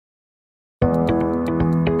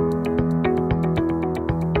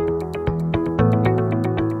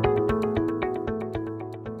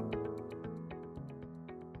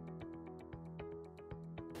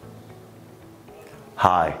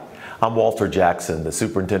Hi, I'm Walter Jackson, the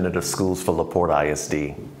Superintendent of Schools for LaPorte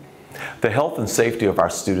ISD. The health and safety of our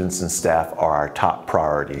students and staff are our top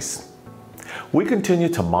priorities. We continue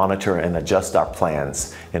to monitor and adjust our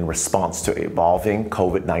plans in response to evolving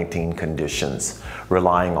COVID-19 conditions,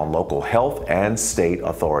 relying on local health and state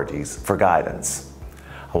authorities for guidance.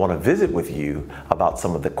 I want to visit with you about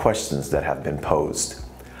some of the questions that have been posed.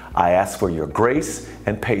 I ask for your grace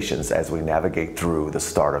and patience as we navigate through the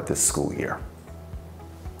start of this school year.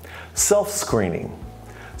 Self-screening.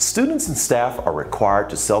 Students and staff are required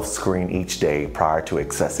to self-screen each day prior to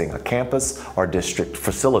accessing a campus or district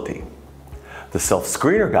facility. The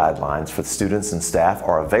self-screener guidelines for students and staff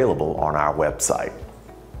are available on our website.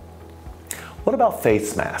 What about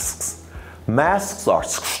face masks? Masks are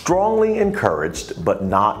strongly encouraged but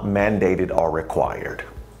not mandated or required.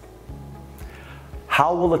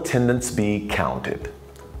 How will attendance be counted?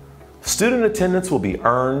 Student attendance will be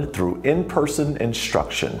earned through in-person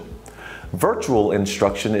instruction. Virtual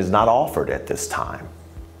instruction is not offered at this time.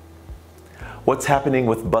 What's happening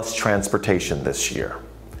with bus transportation this year?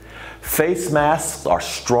 Face masks are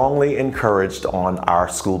strongly encouraged on our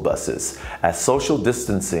school buses as social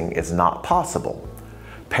distancing is not possible.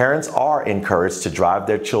 Parents are encouraged to drive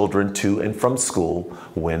their children to and from school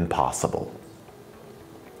when possible.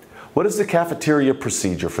 What is the cafeteria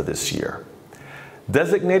procedure for this year?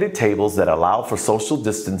 Designated tables that allow for social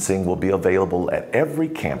distancing will be available at every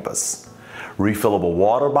campus. Refillable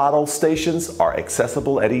water bottle stations are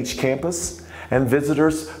accessible at each campus, and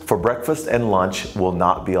visitors for breakfast and lunch will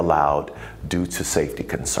not be allowed due to safety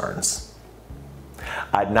concerns.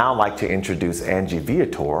 I'd now like to introduce Angie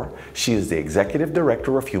Viator. She is the Executive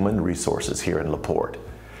Director of Human Resources here in LaPorte.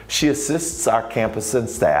 She assists our campus and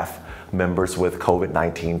staff members with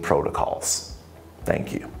COVID-19 protocols.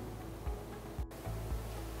 Thank you.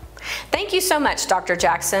 Thank you so much, Dr.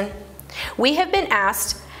 Jackson. We have been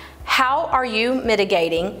asked, how are you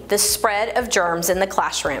mitigating the spread of germs in the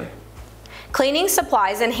classroom? Cleaning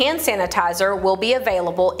supplies and hand sanitizer will be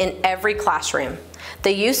available in every classroom.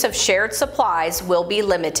 The use of shared supplies will be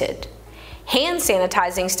limited. Hand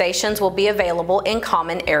sanitizing stations will be available in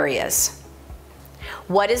common areas.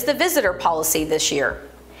 What is the visitor policy this year?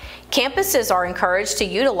 Campuses are encouraged to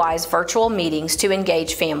utilize virtual meetings to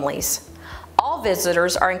engage families. All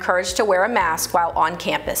visitors are encouraged to wear a mask while on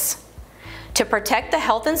campus. To protect the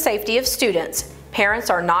health and safety of students, parents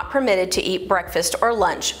are not permitted to eat breakfast or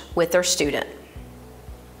lunch with their student.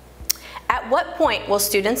 At what point will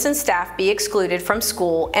students and staff be excluded from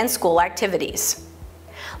school and school activities?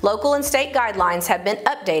 Local and state guidelines have been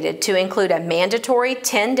updated to include a mandatory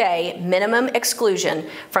 10-day minimum exclusion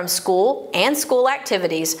from school and school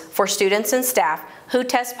activities for students and staff who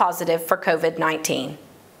test positive for COVID-19.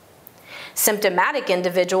 Symptomatic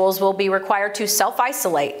individuals will be required to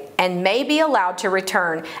self-isolate and may be allowed to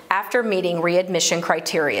return after meeting readmission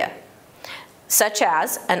criteria, such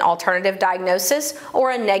as an alternative diagnosis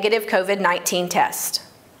or a negative COVID-19 test.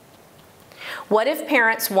 What if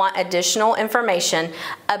parents want additional information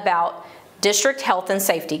about district health and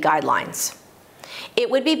safety guidelines? It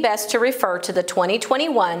would be best to refer to the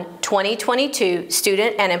 2021-2022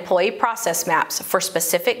 student and employee process maps for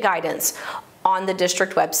specific guidance on the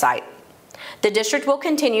district website. The district will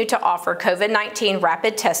continue to offer COVID-19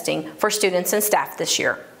 rapid testing for students and staff this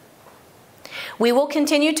year. We will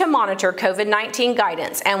continue to monitor COVID-19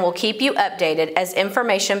 guidance and will keep you updated as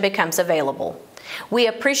information becomes available. We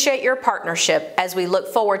appreciate your partnership as we look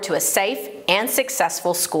forward to a safe and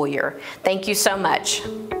successful school year. Thank you so much.